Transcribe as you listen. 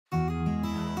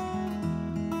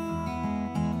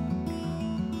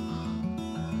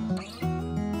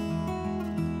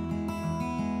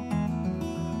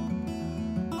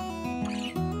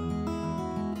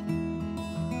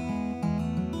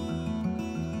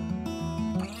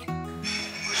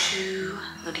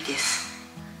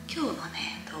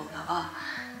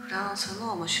そ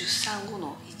のもう出産後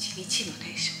の一日の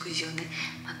ね食事をね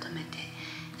まとめて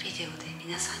ビデオで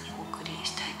皆さんにお送り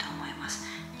したいと思います。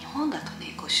日本だと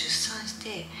ねこう出産し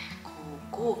てこう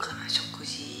豪華な食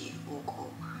事を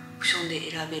こうオプションで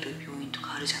選べる病院と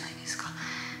かあるじゃないですか。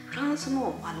フランス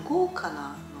も豪華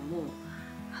なの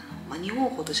も日本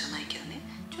ほどじゃないけどね、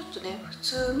ちょっとね普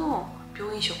通の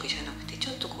病院食じゃなくてち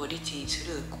ょっとこうリッチにす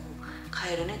るこう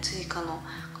買えるね追加の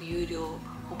有料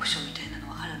オプションみたいな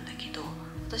のはあるんだけど、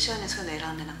私はねそういうの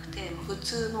選んでなくて普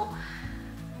通の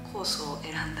コースを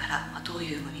選んだら、どう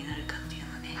いうのになるかっていう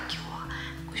のをね今日は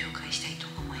ご紹介したいと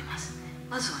思います。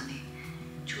まずはね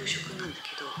朝食なんだ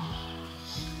けど、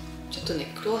ちょっと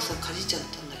ねクロワッサンかじっちゃっ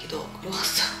たんだけど、クロワッ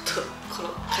サンとこの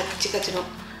カッチカチの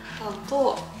パン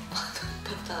とバ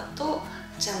ターと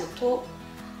ジャムと、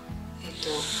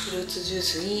フルーツジュー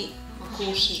スに、コ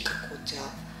ーヒーか紅茶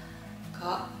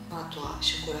か、あとは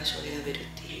ショコラショを選べるっ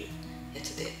ていうや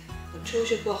つで、朝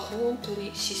食は本当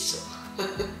に質素っ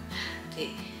て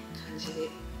感じで、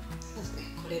まずね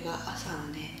これが朝の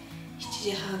ね7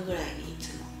時半ぐらいにい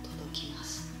つも届きま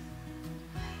す。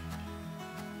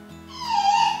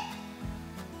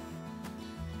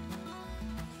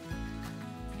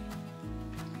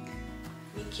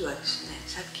ミキはですね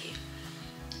さっき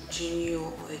授乳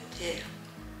を終えて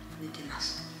寝てま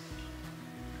す。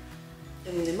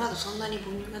でもねまだそんなに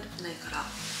母乳が出てないから、多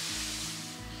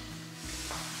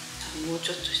分もう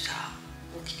ちょっとしたら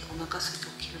起きてお腹空いて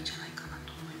起きるんじゃないかな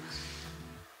と思い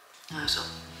ます。そう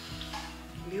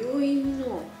病院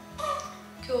の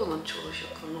今日の朝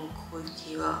食のクオリテ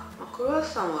ィは、クロワッ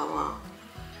サンは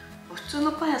普通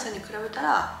のパン屋さんに比べた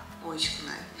ら美味しく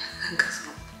ないなんかそ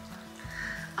の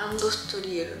アンドスト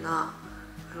リエルな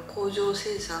工場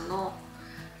生産の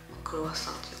クロワッ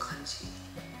サンという感じ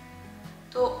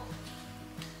と、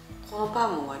このパ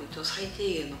ンも割と最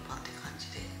低限のパンって感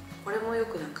じで、これもよ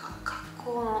くなんか学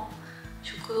校の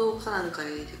食堂かなんかに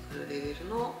出てくるレベル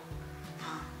の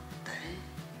パンだね。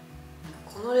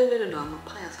このレベルのあんま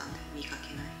パン屋さんで見か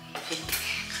けない感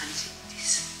じで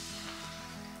す。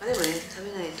でもね食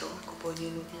べないと母乳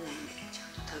飲めないんでち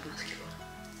ゃんと食べますけど。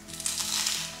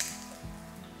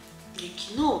で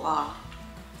昨日は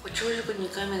朝食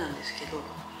2回目なんですけど、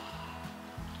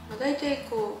大体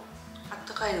こうあっ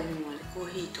たかい飲み物でコー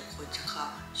ヒーと紅茶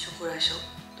かショコラショ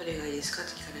どれがいいですかっ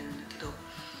て聞かれるんだけど、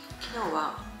昨日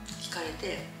は聞かれ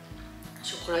て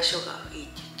ショコラショがいい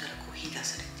って言ったらコーヒー出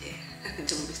されて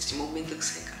でも別にもうめんどく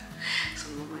さいからそ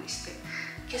のままにして、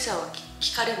今朝は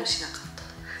聞かれもしなか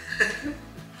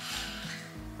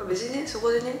った別にねそこ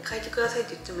でね変えてくださいっ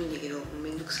て言ってもいいんだけど、もうめ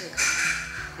んどくさいか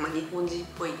ら日本人っ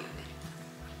ぽいんだよね。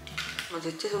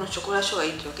絶対そのショコラショがい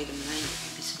いってわけでもないんだよ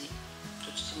ね、別に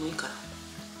どっちでもいいか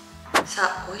ら。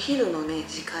さあお昼のね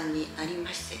時間になり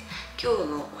まして、今日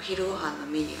のお昼ご飯の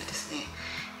メニューはですね、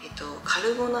カ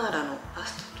ルボナーラのパ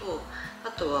スタと、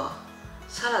あとは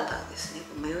サラダですね、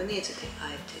マヨネーズで和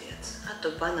えてるやつ、あ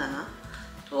とバナナ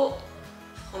と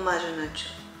フォマージュナチ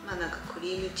ョ、なんかク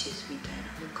リームチーズみたい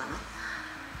なのかな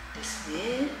です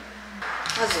ね。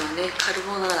まずはねカル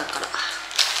ボナーラから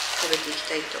食べていき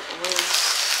たいと思いま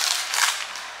す。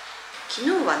昨日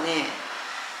何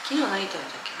食べた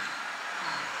っけ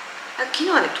な、昨日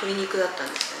はね鶏肉だった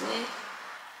んですよね。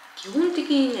基本的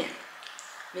にね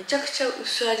めちゃくちゃ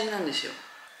薄味なんですよ。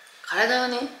体は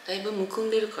ねだいぶむくん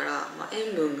でるから、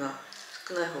塩分が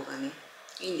少ない方がね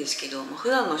いいんですけど、普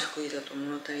段の食事だと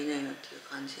物足りないなっていう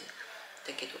感じだ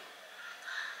けど、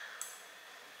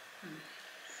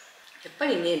やっぱ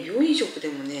りね病院食で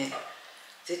もね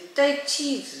絶対チ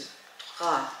ーズと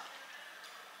か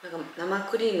なんか生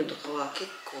クリームとかは結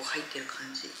構入ってる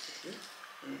感じですね。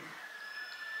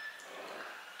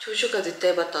朝食は絶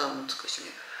対バターもつくしね、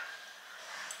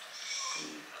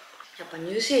やっぱ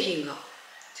乳製品が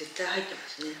絶対入ってま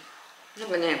すね。なん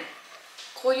かね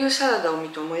こういうサラダを見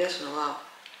て思い出すのは、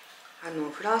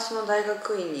フランスの大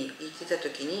学院に行ってた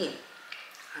時に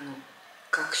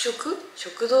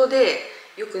食堂で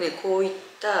よくねこういっ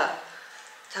た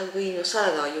類のサ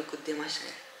ラダはよく出ました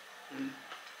ね。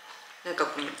なんか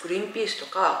このグリーンピースと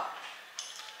か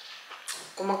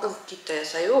細かく切った野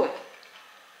菜を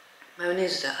マヨネー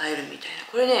ズで和えるみたいな、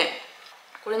これ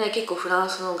ね結構フラン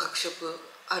スの学食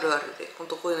あるあるで、ほん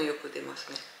とこういうのよく出ま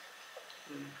すね。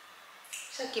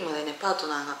さっきまでねパート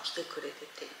ナーが来てくれて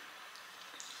て、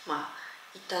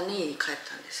一旦ね家に帰っ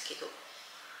たんですけど、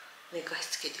寝かし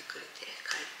つけてくれて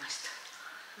帰りました。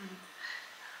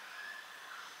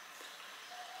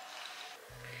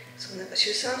そうなんか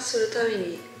出産するたび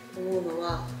に思うの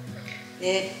は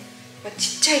ね、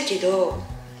ちっちゃいけど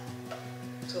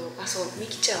み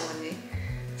きちゃんはね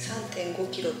 3.5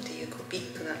 キロっていうビ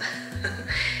ッグな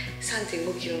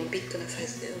3.5 キロのビッグなサイ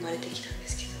ズで生まれてきたんで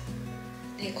すけど、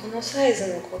ね、このサイ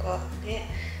ズの子がね、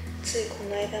ついこ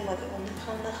の間までお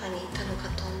腹の中にいたのか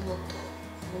と思うと、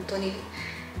本当に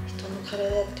人の体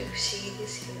って不思議で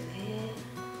すよね。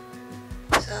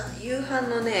さあ、夕飯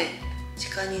のね時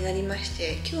間になりまし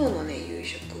て、今日のね夕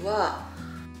食は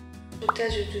ポター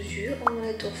ジュ・ドゥ・ジュ、オム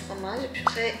レット・フロマージュ、ピ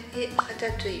ュレエ・ラ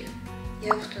タトゥイユ、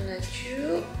ヤフトナチ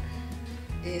ュ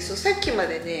ー。そう、さっきま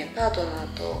でねパートナー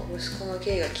と息子の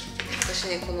ゲイが来て、私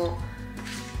ねこの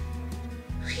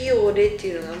フィオーレって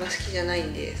いうのがあんま好きじゃない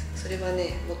んで、それは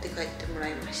ね持って帰ってもら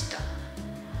いました。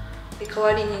で代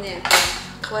わりに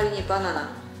バナナも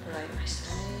らいまし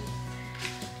たね。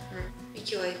ミ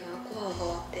キは今ご飯が終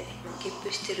わって今ゲッ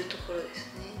プしてるところです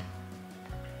ね。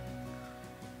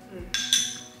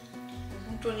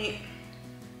本当に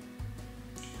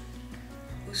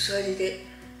薄味で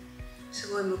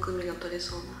すごいむくみが取れ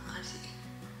そうな感じ。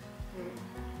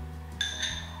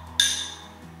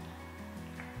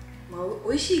まあ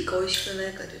美味しいか美味しくな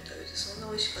いかといったらそんな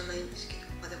美味しくはないんですけど、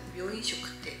まあでも病院食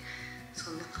って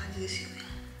そんな感じですよね。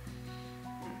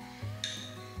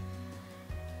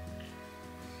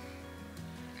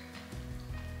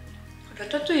ラ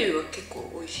タトゥイユは結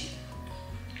構美味しい。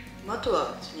あと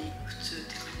は別に普通っ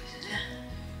て感じですね。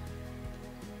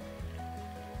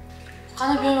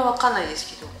他の病院は分かんないで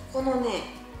すけど、ここのね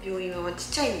病院はち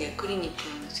っちゃいんでクリニック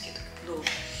なんですけど、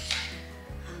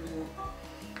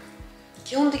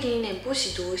基本的にね母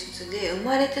子同室で生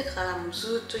まれてからも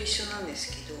ずっと一緒なんで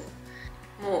すけ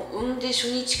ど、もう産んで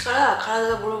初日から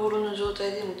体ボロボロの状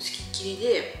態でもつきっきり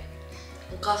で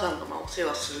お母さんがお世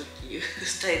話するっていう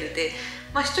スタイルで、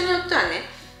人によってはね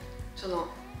その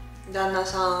旦那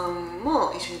さん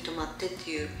も一緒に泊まってって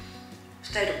いう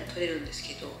スタイルも取れるんです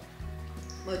けど、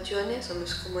うちはねその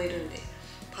息子もいるんで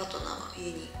パートナーは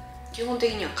家に基本的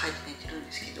には帰って寝てるん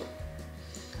ですけど、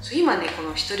今ねこ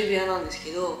の一人部屋なんです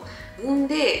けど、産ん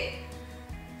で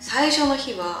最初の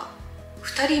日は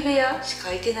2人部屋しか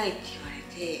空いてないって言われ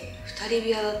て2人部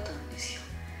屋だったんですよ。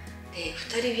で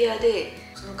2人部屋で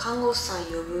その看護師さん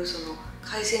呼ぶその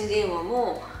回線電話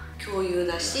も共有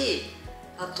だし、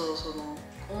あとその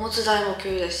おむつ台も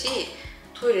共有だし、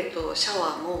トイレとシャワ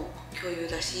ーも共有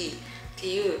だしって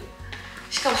いう、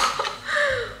しかも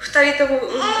2人とも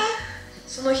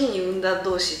その日に産んだ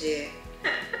同士で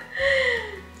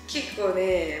結構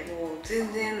ねもう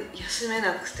全然休め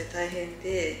なくて大変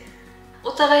で、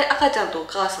お互い赤ちゃんとお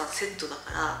母さんセットだ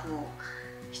からもう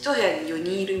一部屋に4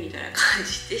人いるみたいな感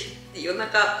じで、夜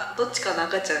中どっちかの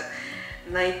赤ちゃん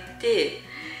泣いて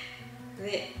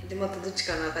ね、でまたどっち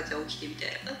かの赤ちゃん起きてみたい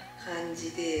な感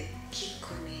じで、結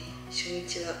構ね初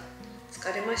日は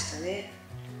疲れましたね。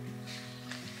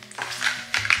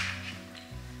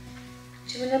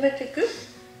自分鍋っていく？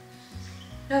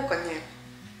なんかね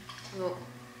この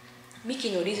ミ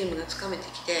キのリズムがつかめて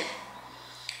きて、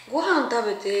ご飯食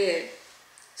べて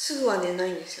すぐは寝な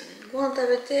いんですよね。ご飯食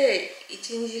べて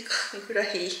 1,2 時間ぐらい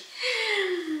起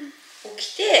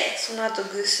きて、その後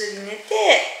ぐっすり寝て、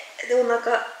でお腹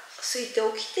空いて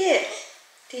起きてっ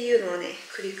ていうのをね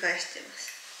繰り返してま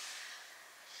す。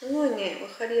すごいね分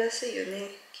かりやすいよね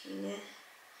君ね。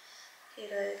え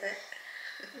らいえらい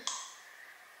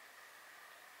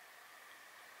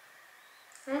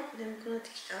眠くなって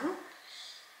きた？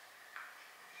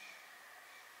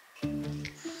こ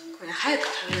れ早く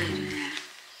食べないとね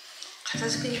片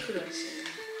付けに来るんですよね。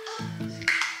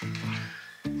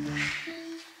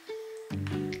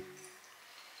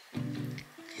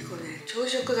結構ね朝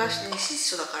食だしね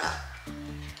質素だから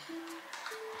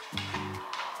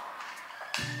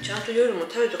ちゃんと夜も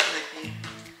食べとかないとね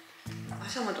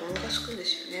朝までお腹すくんで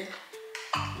すよね。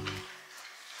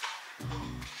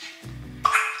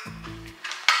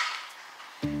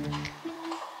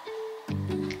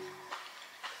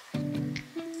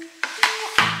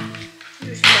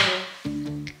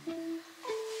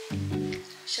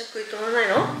しゃっくり止まらない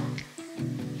の？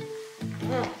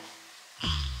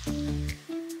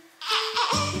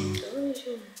どうでし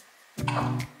ょう。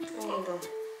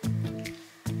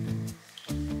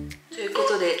というこ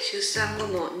とで出産後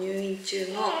の入院中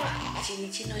の一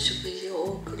日の食事を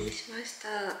お送りしました。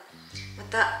ま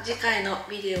た次回の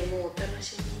ビデオもお楽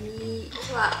しみに。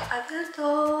ではありが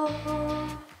と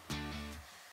う。